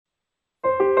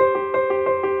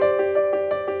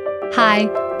Hi,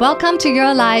 welcome to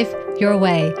Your Life, Your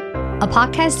Way, a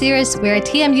podcast series where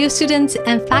TMU students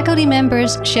and faculty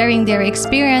members sharing their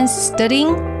experience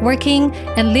studying, working,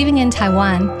 and living in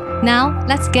Taiwan. Now,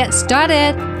 let's get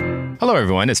started. Hello,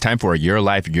 everyone. It's time for Your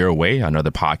Life, Your Way,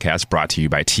 another podcast brought to you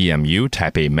by TMU,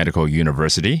 Taipei Medical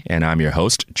University, and I'm your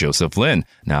host, Joseph Lin.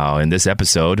 Now, in this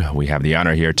episode, we have the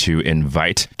honor here to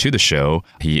invite to the show.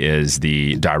 He is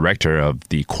the director of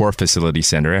the Core Facility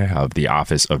Center of the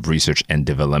Office of Research and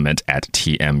Development at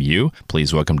TMU.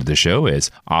 Please welcome to the show is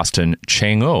Austin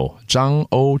Cheng-O, Zhang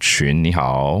O-Chun. 你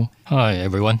好. Hi,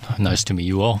 everyone. Nice to meet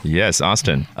you all. Yes,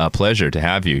 Austin. A pleasure to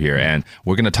have you here. And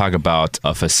we're going to talk about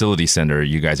a facility center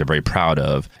you guys are very proud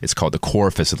of. It's called the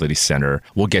Core Facility Center.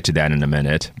 We'll get to that in a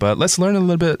minute. But let's learn a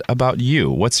little bit about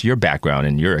you. What's your background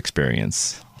and your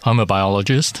experience? I'm a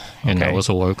biologist, and I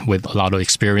also work with a lot of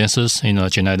experiences in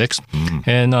genetics.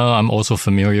 And I'm also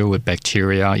familiar with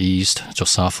bacteria, yeast,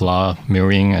 Drosophila,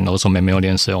 murine, and also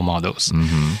mammalian cell models.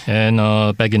 And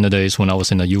back in the days when I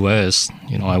was in the U.S.,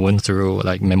 I went through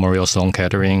like Memorial Sloan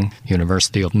Kettering,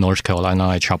 University of North Carolina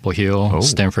at Chapel Hill,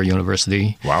 Stanford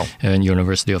University, and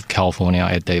University of California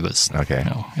at Davis.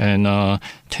 And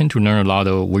tend to learn a lot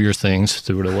of weird things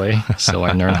through the way. So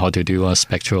I learned how to do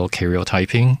spectral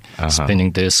karyotyping, spinning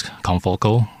disk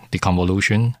confocal,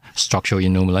 deconvolution, structural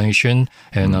enumeration,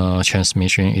 and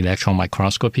transmission electron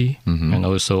microscopy, and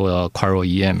also cryo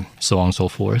EM, so on and so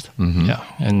forth.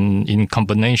 And in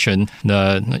combination,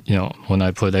 when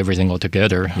I put everything all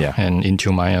together and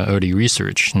into my early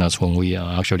research, that's when we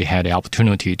actually had the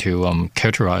opportunity to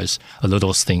characterize a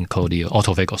little thing called the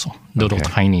autophagosome, little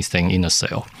tiny thing in a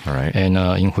cell, and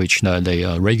in which they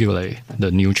regulate the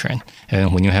nutrient.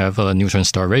 And when you have nutrient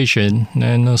starvation,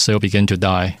 then the cell begin to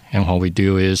die. And what we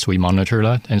do is we monitor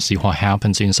that and see what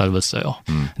happens inside of the cell.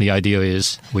 The idea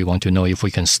is we want to know if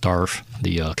we can starve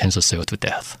the cancer cell to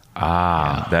death.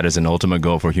 That is an ultimate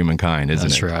goal for humankind, isn't it?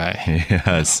 That's right.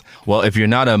 Yes. Well, if you're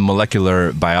not a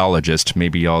molecular biologist,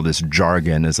 maybe all this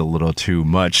jargon is a little too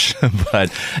much,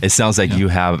 but it sounds like you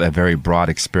have a very broad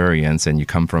experience and you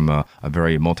come from a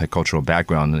very multicultural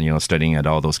background, studying at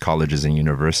all those colleges and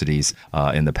universities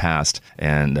in the past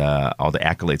and all the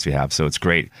accolades you have. So it's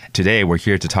great. Today, we're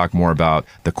here to talk more about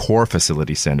the Core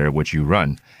Facility Center, which you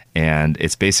run. And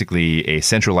it's basically a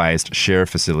centralized share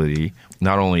facility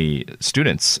not only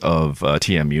students of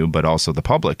TMU, but also the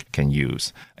public can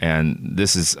use. And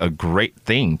this is a great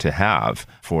thing to have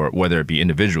for whether it be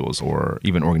individuals or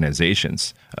even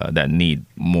organizations that need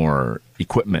more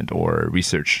equipment or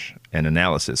research and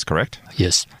analysis, correct?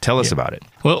 Yes. Tell us about it.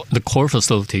 Well, the core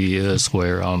facility is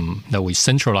where that we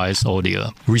centralize all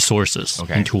the resources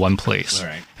into one place.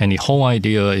 And the whole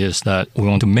idea is that we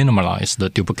want to minimize the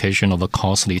duplication of a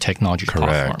costly technology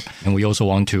platform. And we also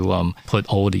want to put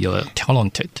all the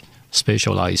talented,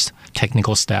 specialized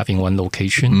technical staff in one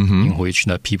location in which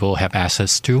the people have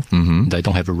access to. They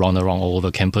don't have to run around all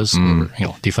over campus or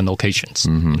different locations.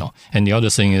 And the other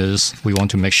thing is we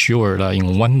want to make sure that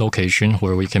in one location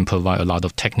where we can provide a lot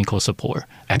of technical support,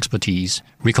 expertise,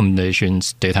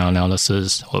 recommendations, data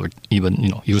analysis, or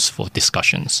even useful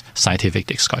discussions, scientific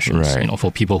discussions,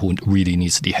 for people who really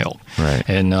needs the help.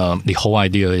 And the whole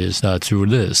idea is that through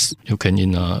this,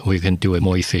 we can do it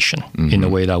more efficient in a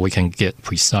way that we can get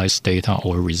precise data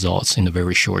or results in a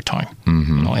very short time,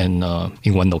 and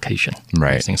in one location.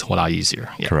 Makes things a lot easier.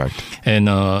 Correct. And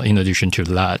in addition to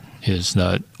that, is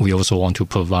that we also want to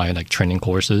provide like training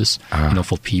courses,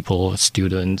 for people,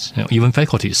 students, even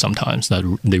faculty sometimes that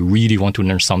they really want to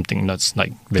learn something that's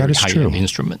like very high-end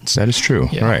instruments. That is true.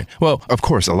 Right. Well, of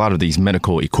course, a lot of these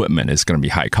medical equipment is going to be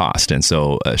high cost. And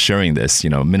so sharing this,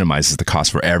 minimizes the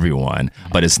cost for everyone.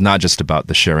 But it's not just about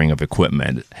the sharing of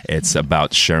equipment. It's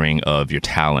about sharing of your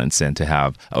talents and to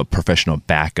have a professional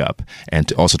backup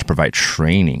and also to provide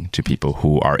training to people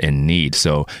who are in need.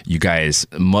 So you guys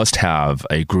must have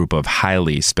a group of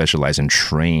highly specialized and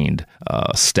trained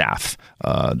staff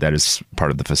that is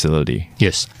part of the facility.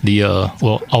 Yes.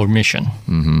 Our mission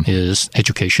is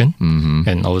education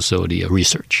and also the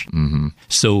research.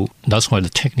 So that's why the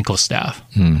technical staff,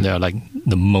 they're like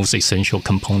the most essential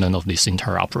component of this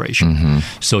entire operation.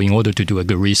 So in order to do a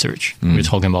good research, we're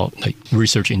talking about like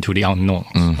research into the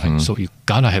unknown. So you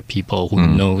gotta have people who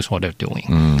knows what they're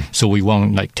doing. So we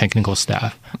want like technical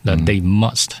staff that they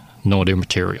must know their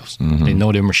materials. They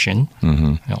know their machine,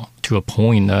 to a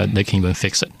point that they can even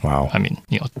fix it. I mean,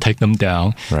 take them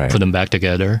down, put them back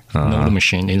together, know the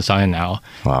machine inside and out.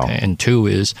 And two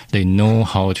is they know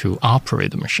how to operate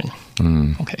the machine.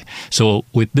 So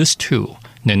with this two,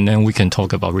 And then we can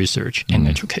talk about research and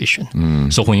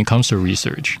education. So when it comes to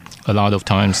research, a lot of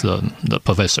times the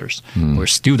professors or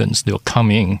students, they'll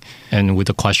come in and with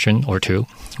a question or two,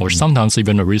 or sometimes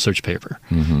even a research paper,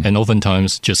 and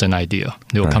oftentimes just an idea.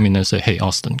 They'll come in and say, hey,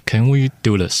 Austin, can we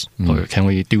do this? Or can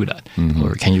we do that?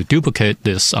 Or can you duplicate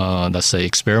this, let's say,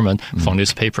 experiment from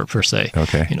this paper per se?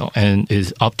 Okay. And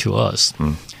it's up to us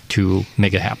to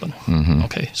make it happen.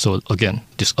 Okay, so again,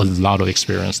 there's a lot of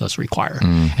experience that's required.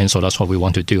 And so that's what we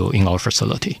want to do in our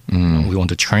facility. We want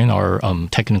to train our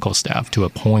technical staff to a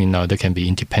point that they can be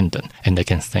independent and they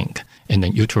can think and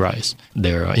then utilize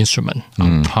their instrument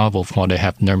on top of what they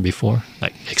have learned before,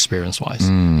 like experience-wise,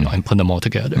 and put them all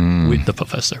together with the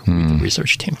professor, with the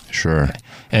research team. Sure. Okay.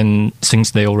 And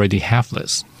since they already have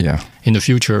this, in the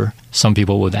future, some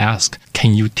people would ask,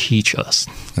 can you teach us?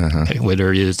 Okay,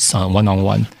 whether it's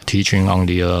one-on-one teaching on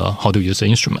the how to use the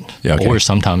instrument, or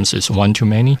sometimes it's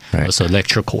one-to-many, it's a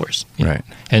lecture course,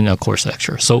 and a course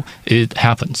lecture. So it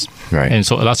happens. And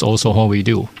so that's also what we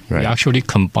do. We actually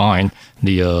combine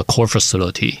the core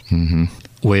facility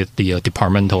with the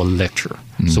departmental lecture.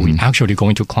 So we actually go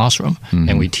into classroom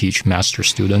and we teach master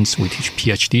students, we teach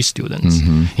PhD students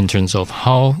in terms of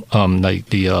how like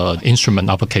the instrument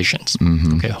applications,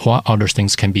 okay, what other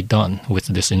things can be done with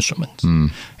this instrument.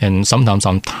 And sometimes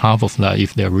on top of that,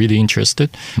 if they're really interested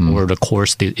or the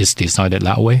course is decided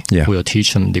that way, we'll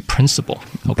teach them the principle.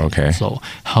 Okay. So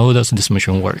how does this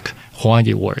machine work? Why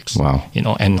it works?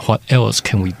 And what else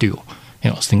can we do?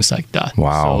 Things like that.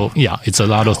 Wow. So, it's a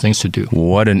lot of things to do.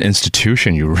 What an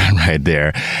institution you run right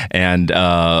there. And,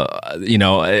 I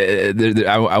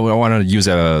want to use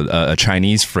a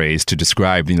Chinese phrase to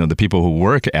describe, the people who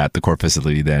work at the core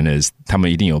facility then is 他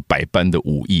们一定有百般的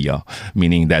武艺,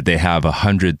 meaning that they have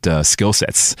 100 skill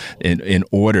sets in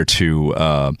order to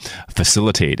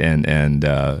facilitate and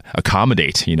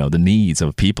accommodate, the needs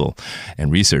of people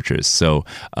and researchers. So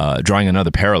drawing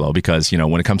another parallel, because,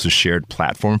 when it comes to shared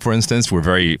platform, for instance, we're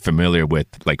very familiar with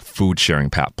like food sharing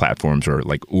platforms or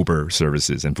like Uber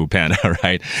services and Foodpanda,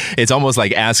 right? It's almost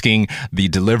like asking the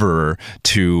deliverer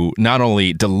to not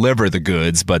only deliver the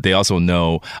goods, but they also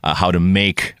know how to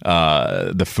make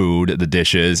the food, the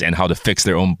dishes, and how to fix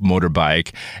their own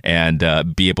motorbike, and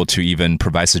be able to even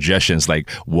provide suggestions like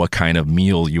what kind of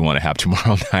meal you want to have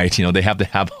tomorrow night. They have to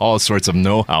have all sorts of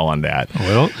know-how on that.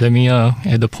 Well, let me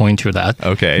add a point to that.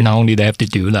 Okay. Not only they have to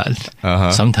do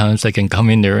that, sometimes they can come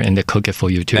in there and they cook it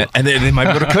for you too. And they might be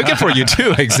able to cook it for you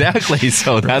too. Exactly.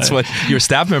 So that's what your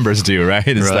staff members do, right?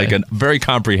 It's like a very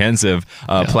comprehensive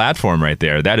platform right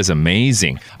there. That is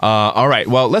amazing. All right.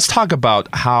 Well, let's talk about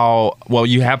how,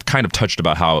 you have kind of touched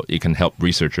about how it can help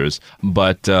researchers,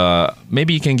 but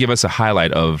maybe you can give us a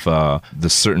highlight of the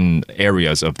certain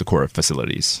areas of the core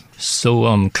facilities.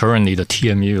 So currently the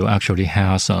TMU actually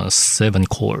has 7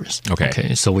 cores.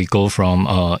 Okay. So we go from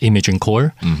imaging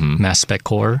core, mass spec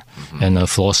core, and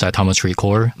flow cytometry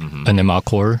core, NMR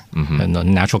core, and the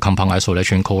natural compound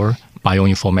isolation core,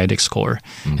 bioinformatics core,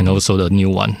 and also the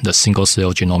new one, the single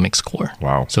cell genomics core.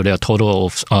 Wow. So there are a total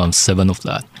of 7 of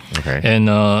that. Okay. And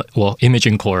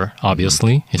imaging core,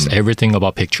 obviously, is everything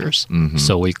about pictures.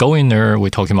 So we go in there,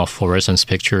 we're talking about fluorescence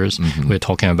pictures, we're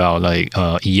talking about like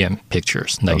EM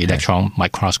pictures, like electron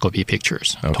microscopy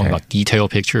pictures. We're talking about detail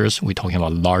pictures, we're talking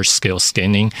about large scale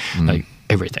scanning, like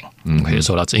everything. Okay,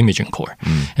 so that's imaging core.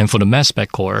 And for the mass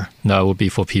spec core, that would be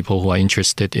for people who are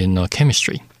interested in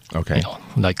chemistry. Okay.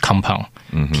 Like compound.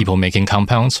 People making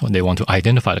compounds, they want to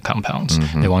identify the compounds.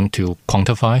 They want to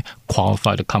quantify,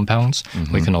 qualify the compounds.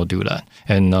 We can all do that.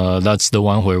 And that's the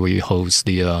one where we host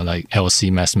the like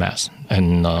LC mass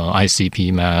and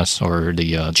ICP mass or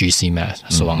the GC mass,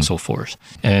 so on and so forth.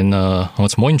 And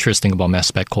what's more interesting about mass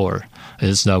spec core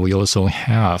is that we also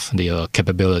have the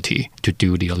capability to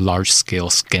do the large-scale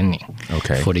scanning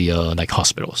for the like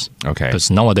hospitals. Because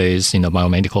nowadays in the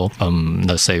biomedical,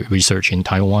 let's say research in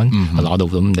Taiwan, a lot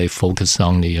of them, they focus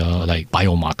on the like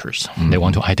biomarkers. They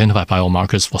want to identify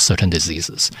biomarkers for certain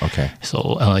diseases.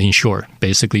 So in short,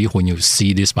 basically when you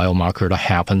see this biomarker that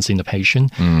happens in the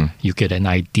patient, you get an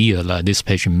idea that this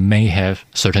patient may have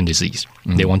certain disease.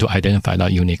 They want to identify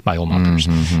that unique biomarkers.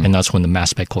 And that's when the mass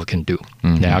spec core can do.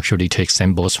 They actually take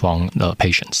samples from the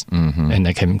patients and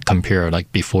they can compare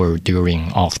like before,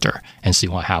 during, after, and see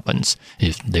what happens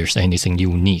if there's anything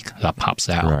unique that pops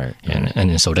out.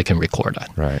 And so they can record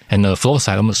that. And the flow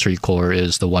cytometry core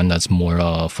is the one that's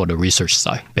more for the research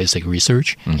side, basic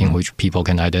research, in which people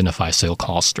can identify cell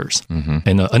clusters.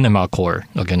 And the NMR core,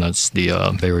 again, that's the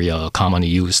very commonly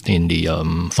used in the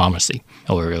pharmacy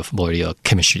or the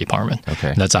chemistry department.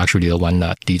 That's actually the one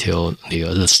that details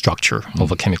the structure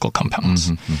of a chemical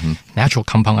compounds. Natural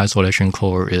compound isolation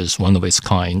core is one of its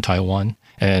kind in Taiwan.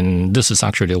 And this is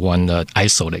actually the one that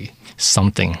isolates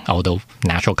something out of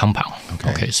natural compound.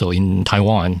 Okay. So in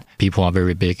Taiwan, people are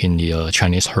very big in the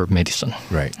Chinese herb medicine.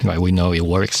 Right. We know it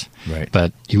works. Right.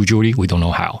 But usually we don't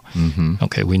know how.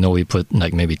 Okay. We know we put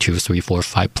like maybe 2, 3, 4,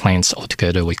 5 plants all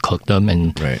together. We cook them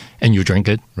and you drink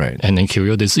it. Right. And then cure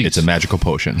your disease. It's a magical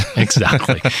potion.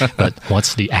 Exactly. But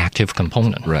what's the active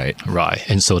component? Right.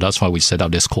 And so that's why we set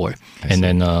up this core. And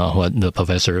then what the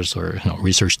professors or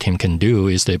research team can do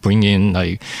is they bring in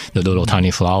like the little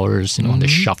tiny flowers, they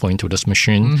shuffle into this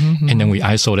machine, and then we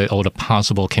isolate all the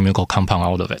possible chemical compound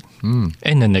out of it.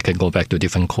 And then they can go back to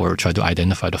different core, try to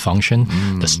identify the function,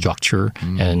 the structure,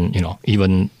 and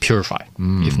even purify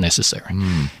if necessary.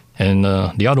 And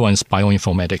the other one is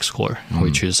bioinformatics core,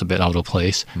 which is a bit out of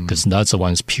place because that's the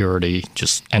one's purely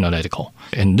just analytical.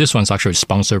 And this one's actually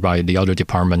sponsored by the other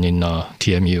department in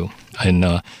TMU. And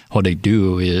what they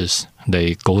do is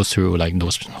they go through like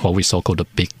those what we so-called the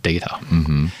big data.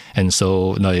 And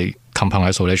so like compound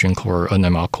isolation core,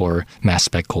 NMR core, mass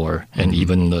spec core, and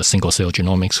even the single cell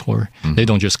genomics core, they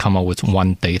don't just come out with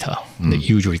one data. They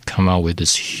usually come out with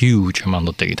this huge amount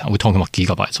of data. We're talking about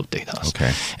gigabytes of data.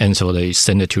 Okay. And so they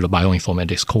send it to the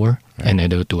bioinformatics core, and then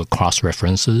they'll do a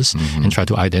cross-references and try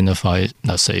to identify,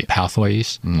 let's say,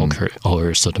 pathways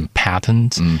or certain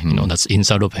patterns, that's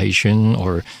inside of patient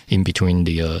or in between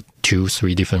the 2,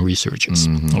 3 different researchers.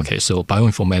 Okay, so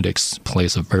bioinformatics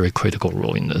plays a very critical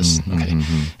role in this.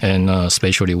 And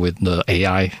especially with the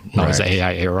AI, now it's the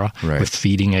AI era, with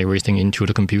feeding everything into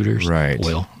the computers.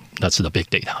 Well, that's the big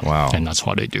data. Wow. And that's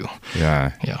what they do.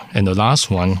 Yeah. And the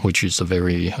last one, which is a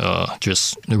very,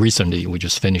 just recently, we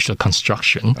just finished a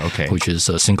construction, which is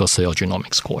a single cell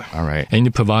genomics core. All right. And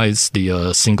it provides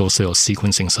the single cell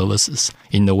sequencing services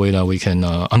in the way that we can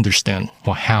understand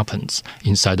what happens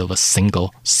inside of a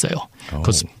single cell.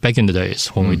 Because back in the days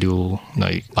when we do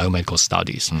like biomedical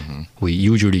studies, we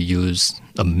usually use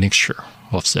a mixture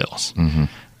of cells.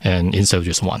 And instead of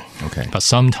just one. But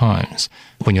sometimes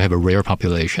when you have a rare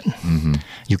population,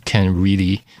 you can't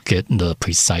really get the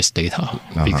precise data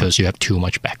because you have too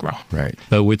much background.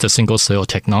 But with the single cell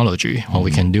technology, what we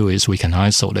can do is we can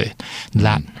isolate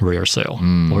that rare cell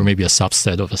or maybe a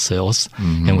subset of the cells,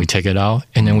 and we take it out,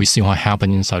 and then we see what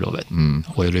happened inside of it,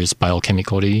 whether it's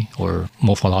biochemically or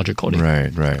morphologically.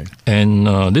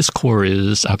 And this core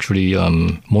is actually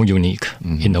more unique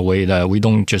in the way that we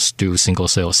don't just do single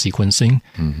cell sequencing,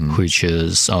 which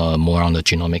is more on the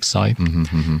genomic side.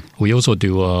 We also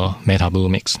do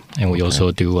metabolomics, and we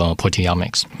also do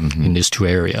proteomics in these 2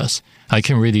 areas. I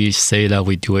can really say that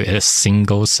we do it at a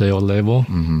single cell level,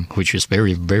 which is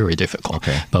very, very difficult.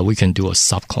 But we can do a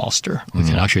subcluster. We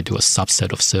can actually do a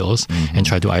subset of cells and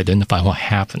try to identify what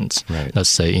happens, let's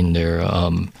say, in their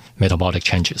metabolic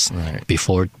changes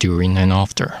before, during, and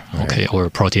after, or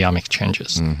proteomic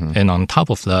changes. And on top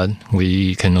of that,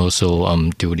 we can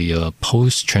also do the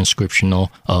post-transcriptional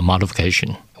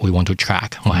modification. We want to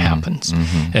track what happens.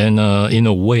 And in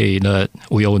a way that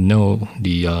we all know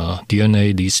the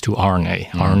DNA leads to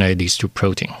RNA, RNA leads to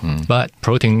protein. But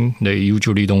protein, they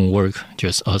usually don't work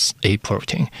just as a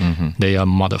protein. They are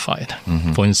modified.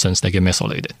 For instance, they get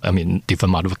methylated,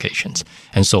 different modifications.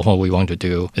 And so what we want to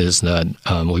do is that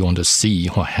we want to see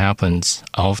what happens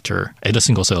after, at a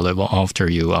single cell level,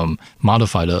 after you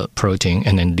modify the protein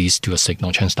and then leads to a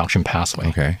signal transduction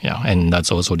pathway. And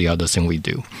that's also the other thing we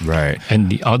do. And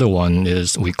the other one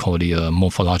is we call the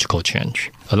morphological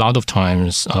change. A lot of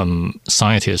times,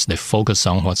 scientists, they focus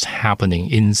on what's happening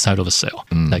inside of a cell,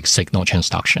 like signal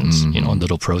transductions,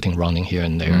 little protein running here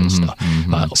and there and stuff.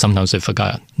 But sometimes they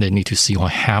forgot they need to see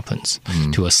what happens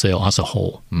to a cell as a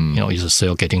whole. Is a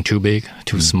cell getting too big,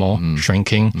 too small,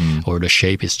 shrinking, or the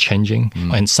shape is changing?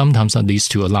 And sometimes that leads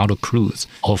to a lot of clues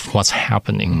of what's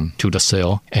happening to the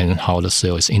cell and how the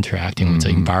cell is interacting with the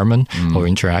environment or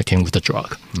interacting with the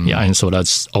drug. And so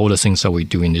that's all the things that we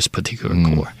do in this particular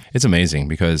core. It's amazing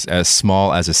because as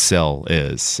small as a cell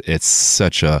is, it's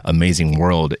such an amazing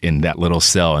world in that little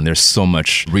cell. And there's so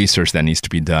much research that needs to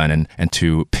be done. And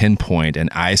to pinpoint and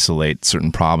isolate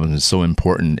certain problems is so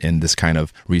important in this kind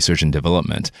of research and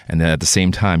development. And then at the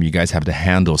same time, you guys have to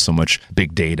handle so much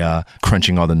big data,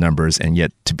 crunching all the numbers, and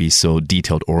yet to be so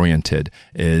detailed oriented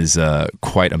is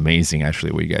quite amazing,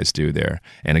 actually, what you guys do there.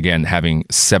 And again, having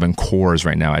 7 cores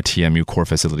right now at TMU Core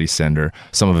Facility Center,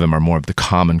 some of them are more of the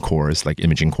common cores, like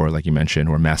imaging core, like you mentioned,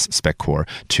 or mass spec core,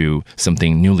 to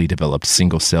something newly developed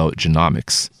single-cell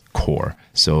genomics core.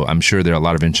 So I'm sure there are a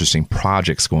lot of interesting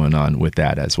projects going on with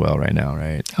that as well right now,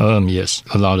 right? Yes,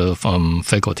 a lot of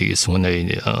faculties, when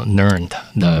they learned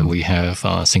that we have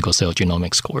single-cell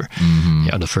genomics core,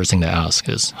 the first thing they ask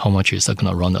is, how much is that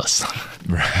going to run us?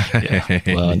 Right.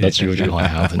 Well, that's usually what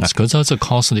happens, because that's a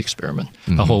costly experiment.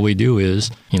 But what we do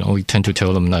is, we tend to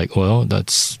tell them like, well,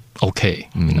 that's okay,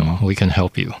 we can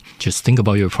help you. Just think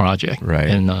about your project,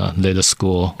 and let the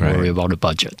school worry about the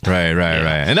budget. Right.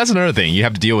 And that's another thing. You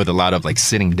have to deal with a lot of like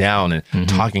sitting down and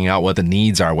talking out what the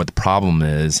needs are, what the problem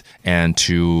is, and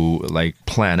to like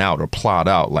plan out or plot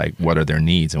out like what are their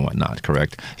needs and whatnot,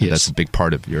 correct? Yes. That's a big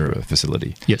part of your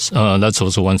facility. Yes, that's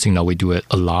also one thing that we do it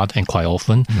a lot and quite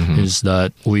often, is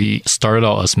that we started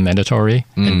out as mandatory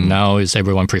and now is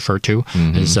everyone preferred to,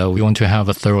 is that we want to have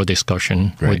a thorough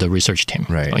discussion with the research team.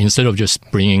 Right. Instead of just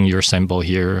bringing your sample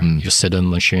here, you sit in the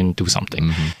machine, do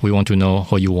something. We want to know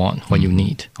what you want, what you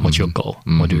need, what's your goal,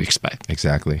 what do you expect.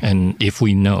 Exactly. And if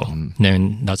we know,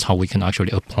 then that's how we can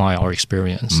actually apply our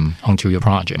experience onto your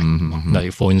project.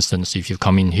 Like, for instance, if you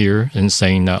come in here and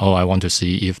saying that, I want to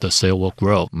see if the cell will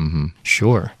grow.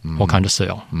 Sure. What kind of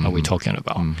cell are we talking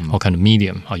about? What kind of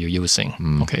medium are you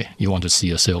using? Okay, you want to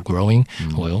see a cell growing?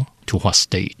 Well, to what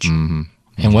stage?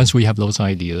 And once we have those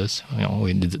ideas,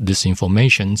 with this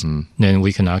information, then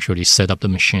we can actually set up the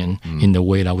machine in the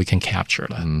way that we can capture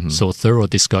that. So thorough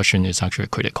discussion is actually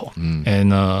critical.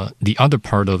 And the other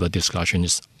part of the discussion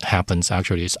happens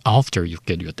after you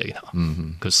get your data.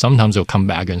 Because sometimes they'll come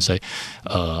back and say,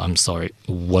 I'm sorry,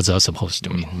 what's that supposed to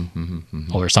mean?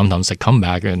 Or sometimes they come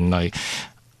back and like,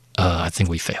 I think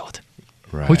we failed.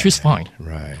 Right. Which is fine.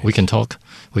 Right. We can talk,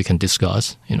 we can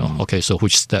discuss, okay, so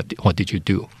which step, what did you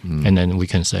do? And then we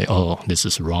can say, this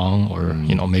is wrong, or,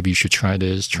 maybe you should try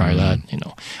this, try that,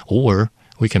 or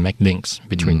we can make links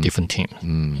between different teams.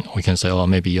 We can say,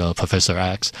 maybe Professor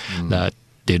X that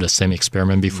did the same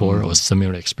experiment before or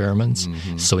similar experiments.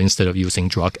 So instead of using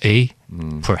drug A,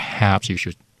 perhaps you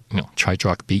should try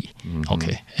drug B.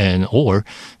 Okay. And or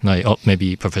like,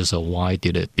 maybe Professor Y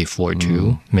did it before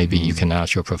too. Maybe you can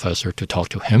ask your professor to talk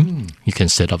to him. You can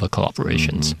set up a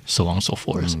collaborations, so on and so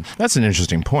forth. That's an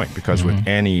interesting point, because with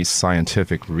any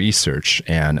scientific research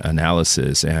and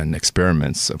analysis and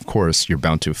experiments, of course, you're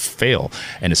bound to fail.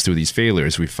 And it's through these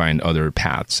failures we find other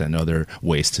paths and other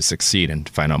ways to succeed and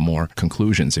find out more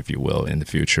conclusions, if you will, in the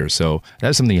future. So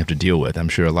that's something you have to deal with. I'm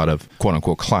sure a lot of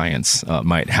quote-unquote clients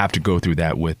might have to go through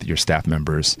that with your staff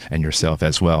members and yourself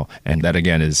as well. And that,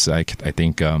 again, is, I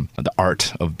think, the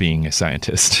art of being a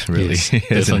scientist, really.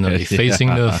 Yes, definitely. Facing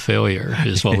the failure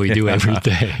is what we do every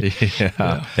day.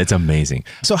 It's amazing.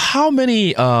 So how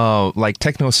many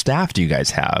techno staff do you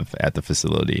guys have at the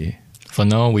facility? For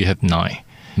now, we have 9.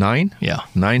 9? Yeah.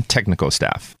 9 technical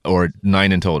staff, or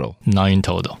 9 in total? 9 in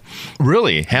total.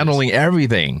 Really? Handling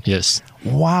everything? Yes.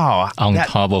 Wow. On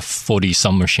top of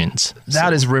 40-some machines.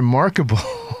 That is remarkable.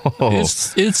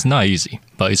 It's not easy,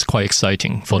 but it's quite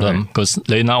exciting for them, because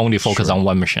they not only focus on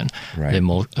one machine, they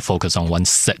focus on one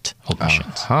set of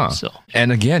machines. So.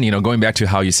 And again, going back to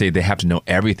how you say they have to know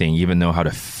everything, even know how to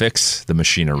fix the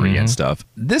machinery and stuff.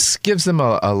 This gives them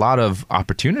a lot of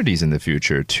opportunities in the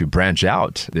future to branch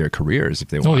out their careers if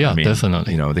they want. Oh, yeah,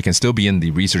 definitely. They can still be in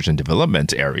the research and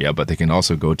development area, but they can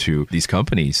also go to these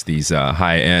companies, these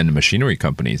high-end machinery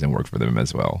companies, and work for them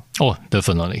as well. Oh,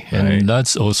 definitely. And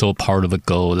that's also part of a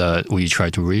goal that we try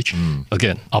to reach.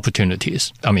 Again,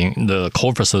 opportunities. I mean, the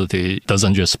core facility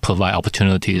doesn't just provide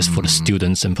opportunities for the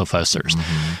students and professors.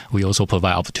 We also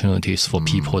provide opportunities for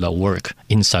people that work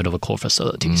inside of the core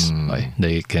facilities. Right?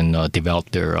 They can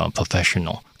develop their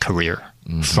professional career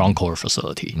from core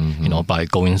facility, by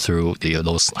going through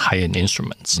those high-end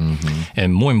instruments.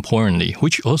 And more importantly,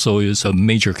 which also is a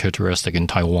major characteristic in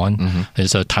Taiwan,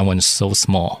 is that Taiwan is so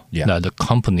small that the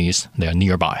companies, they are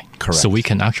nearby. Correct. So we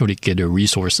can actually get the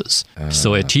resources.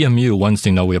 So at TMU, one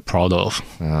thing that we're proud of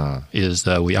is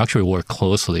that we actually work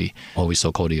closely, what we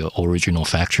so-called the original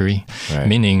factory,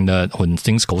 meaning that when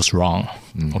things goes wrong,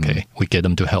 we get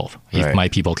them to help if my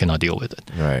people cannot deal with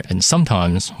it. And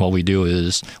sometimes what we do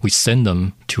is we send them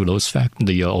to those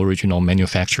the original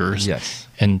manufacturers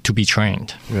and to be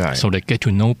trained. So they get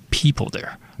to know people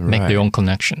there. make their own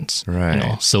connections.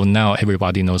 Right. So now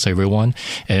everybody knows everyone,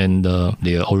 and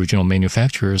the original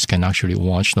manufacturers can actually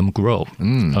watch them grow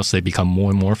as they become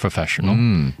more and more professional,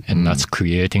 and that's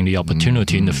creating the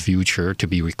opportunity in the future to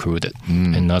be recruited,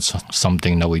 and that's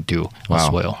something that we do as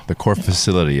well. The core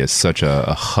facility is such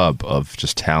a hub of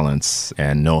just talents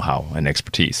and know-how and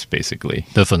expertise, basically.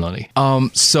 Definitely.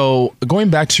 So going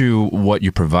back to what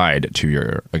you provide to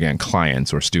your, again,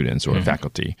 clients or students or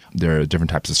faculty, there are different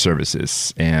types of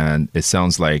services. And it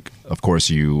sounds like, of course,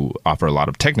 you offer a lot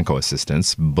of technical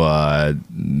assistance, but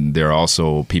there are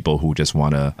also people who just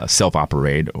want to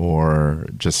self-operate or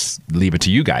just leave it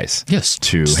to you guys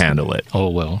to handle it. Oh,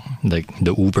 well, like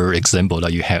the Uber example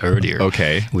that you had earlier.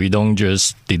 Okay. We don't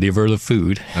just deliver the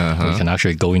food. We can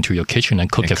actually go into your kitchen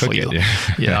and cook it for you.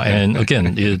 Yeah. And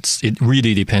again, it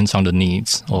really depends on the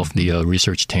needs of the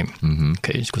research team.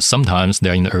 Okay. Because sometimes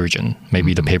they're in the urgent.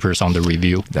 Maybe the paper's on the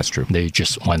review. That's true. They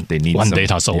just want they need one some, day.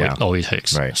 That's all it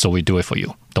takes. Right. So we do it for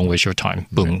you. Don't waste your time.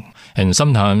 Boom. Right. And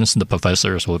sometimes the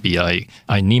professors will be like,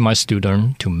 I need my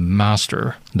student to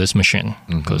master this machine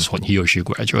because when he or she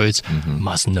graduates,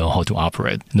 must know how to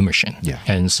operate the machine. Yeah.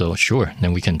 And so, sure,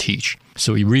 then we can teach.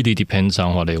 So it really depends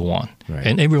on what they want. Right.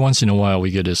 And every once in a while,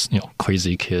 we get this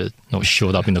crazy kid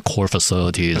showed up in the core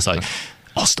facility. It's like,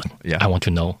 Austin, I want to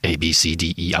know A, B, C,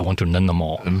 D, E. I want to learn them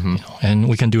all. And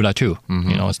we can do that too.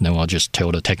 And then I'll just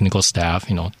tell the technical staff,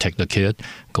 take the kid,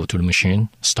 go to the machine,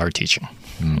 start teaching.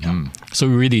 So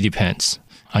it really depends.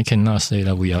 I cannot say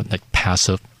that we are like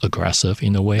passive aggressive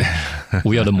in a way.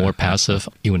 We are the more passive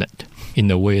unit in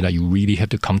the way that you really have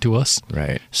to come to us,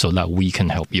 right, so that we can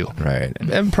help you. Right.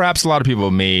 And perhaps a lot of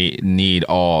people may need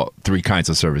all three kinds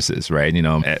of services, right?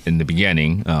 In the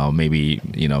beginning, maybe,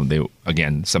 they,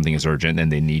 again, something is urgent and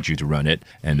they need you to run it.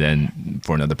 And then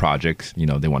for another project,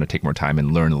 they want to take more time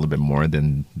and learn a little bit more,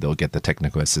 then they'll get the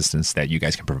technical assistance that you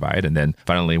guys can provide. And then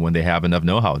finally, when they have enough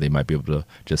know-how, they might be able to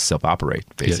just self-operate,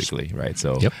 basically, right?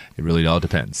 So it really all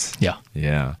depends.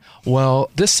 Yeah. Well,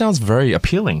 this sounds very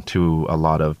appealing to a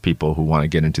lot of people who want to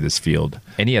get into this field.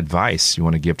 Any advice you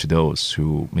want to give to those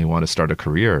who may want to start a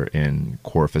career in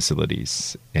core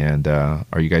facilities? And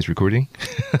are you guys recruiting?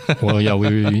 Well, yeah,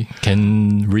 we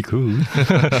can recruit.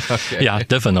 Okay. Yeah,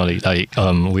 definitely.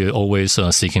 We're always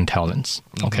seeking talents.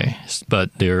 Okay, but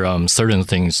there are certain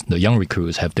things the young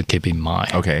recruits have to keep in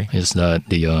mind. Okay, is that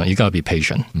you gotta be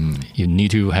patient. You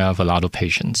need to have a lot of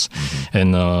patience,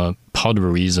 and part of the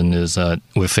reason is that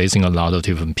we're facing a lot of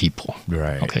different people.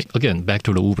 Right. Okay. Again, back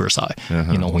to the Uber side.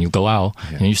 When you go out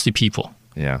and you see people.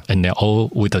 Yeah. And they're all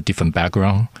with a different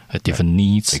background, a different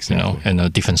needs, exactly, and a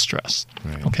different stress.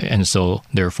 Right. Okay. And so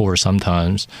therefore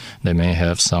sometimes they may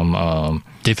have some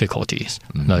difficulties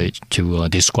like to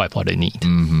describe what they need.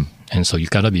 And so you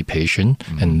got to be patient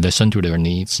and listen to their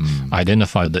needs,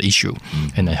 identify the issue,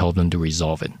 and then help them to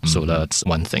resolve it. So that's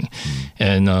one thing.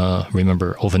 And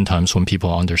remember, oftentimes when people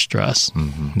are under stress,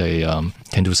 they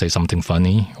tend to say something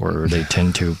funny, or they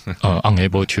tend to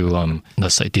unable to,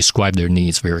 let's say, describe their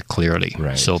needs very clearly.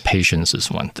 Right. So patience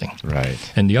is one thing. Right.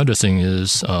 And the other thing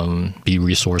is be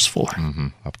resourceful.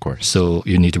 Of course. So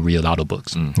you need to read a lot of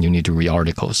books. You need to read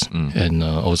articles. And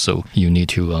also you need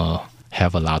to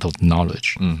have a lot of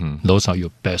knowledge. Those are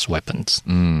your best weapons.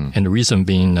 And the reason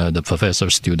being, the professor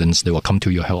students, they will come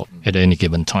to your help at any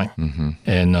given time.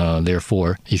 And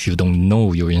therefore, if you don't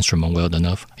know your instrument well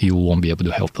enough, you won't be able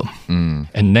to help them.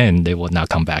 And then they will not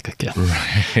come back again.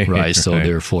 Right. So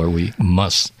therefore, we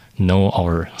must know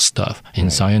our stuff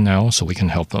inside and out so we can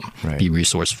help them be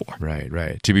resourceful.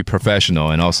 Right. To be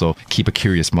professional and also keep a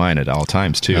curious mind at all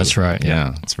times too. That's right.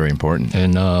 Yeah, it's very important.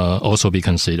 And also be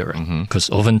considerate,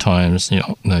 because oftentimes,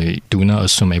 they do not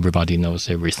assume everybody knows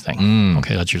everything.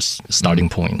 Okay, that's just starting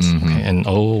points. Okay, and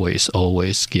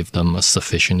always give them a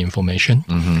sufficient information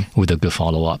with a good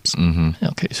follow-ups.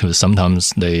 Okay, so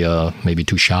sometimes they may be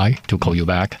too shy to call you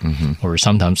back, or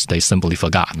sometimes they simply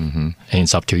forgot, and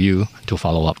it's up to you to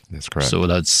follow up. That's correct. So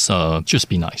that's just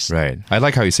be nice. Right. I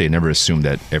like how you say never assume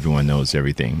that everyone knows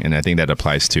everything. And I think that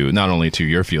applies to not only to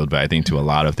your field, but I think to a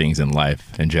lot of things in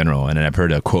life in general. And I've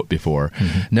heard a quote before,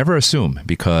 never assume,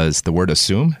 because the word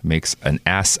assume makes an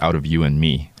ass out of you and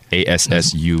me.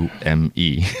 ASSUME.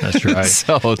 That's right.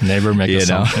 So never make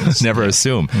assumptions. Never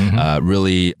assume.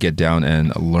 Really get down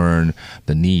and learn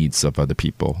the needs of other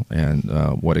people and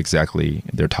what exactly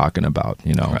they're talking about,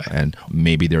 Right. And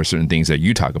maybe there are certain things that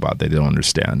you talk about that they don't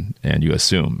understand and you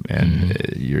assume, and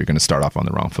you're going to start off on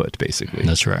the wrong foot, basically.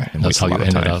 That's right. That's how you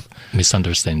ended up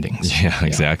misunderstandings. Yeah,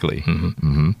 exactly.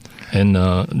 And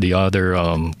the other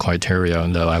criteria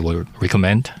that I would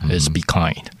recommend is be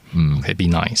kind. Okay, be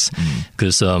nice.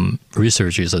 Because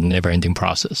research is a never-ending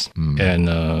process,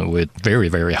 and with very,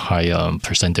 very high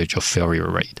percentage of failure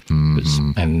rate.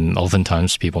 And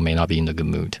oftentimes people may not be in a good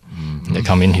mood. They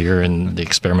come in here and the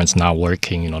experiment's not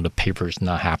working, the paper's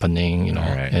not happening,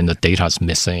 and the data's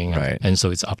missing. And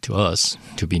so it's up to us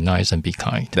to be nice and be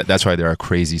kind. That's why there are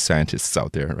crazy scientists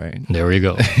out there, right? There you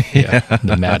go. Yeah,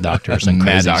 the mad doctors and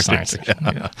crazy scientists.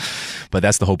 Yeah. But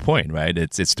that's the whole point, right?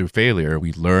 It's through failure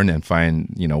we learn and find,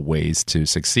 ways to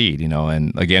succeed,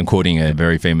 and again, quoting a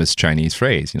very famous Chinese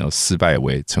phrase, 失败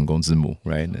为成功之母,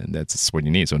 right? And that's what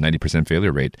you need. So 90%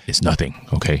 failure rate is nothing,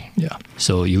 okay? Yeah.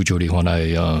 So usually what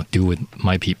I do with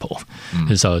my people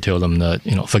is I'll tell them that,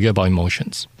 forget about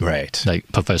emotions. Right. Like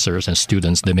professors and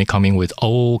students, they may come in with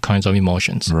all kinds of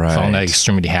emotions. Right. From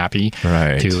extremely happy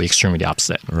to extremely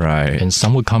upset. Right. And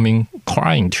some would come in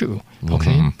crying too.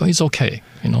 Okay. But it's okay.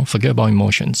 Forget about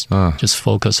emotions. Just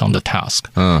focus on the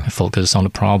task. Focus on the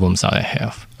problems that I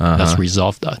have. Let's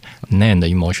resolve that. And then the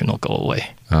emotion will go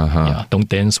away. Yeah, don't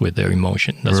dance with their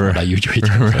emotion. That's what I usually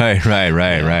do. Right.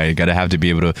 You gotta have to be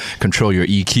able to control your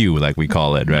EQ, like we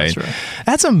call it, right? That's right.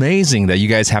 That's amazing that you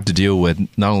guys have to deal with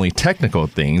not only technical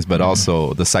things, but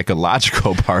also the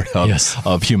psychological part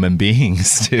of human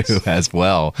beings too, as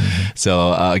well.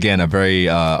 So again, a very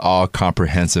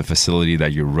all-comprehensive facility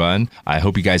that you run. I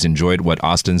hope you guys enjoyed what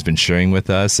Austin's been sharing with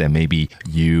us, and maybe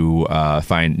you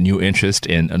find new interest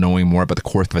in knowing more about the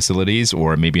core facilities,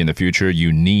 or maybe in the future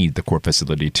you need the core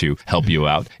facility to help you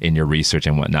out in your research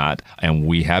and whatnot. And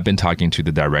we have been talking to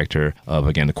the director of,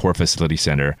 again, the Core Facility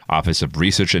Center, Office of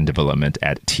Research and Development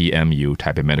at TMU,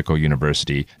 Taipei Medical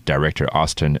University, Director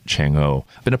Austin Cheng-O.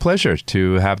 Been a pleasure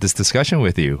to have this discussion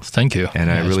with you. Thank you. And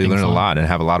I really learned a lot and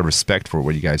have a lot of respect for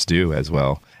what you guys do as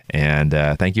well. And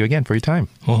thank you again for your time.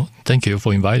 Well, thank you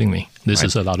for inviting me. This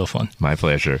is a lot of fun. My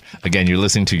pleasure. Again, you're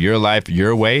listening to Your Life,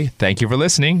 Your Way. Thank you for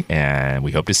listening, and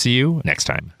we hope to see you next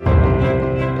time.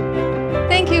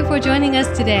 Thank you for joining us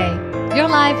today. Your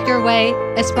Life, Your Way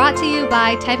is brought to you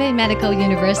by Taipei Medical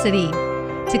University.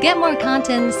 To get more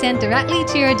content sent directly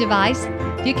to your device,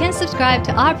 you can subscribe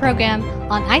to our program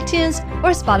on iTunes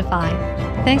or Spotify.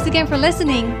 Thanks again for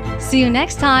listening. See you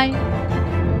next time.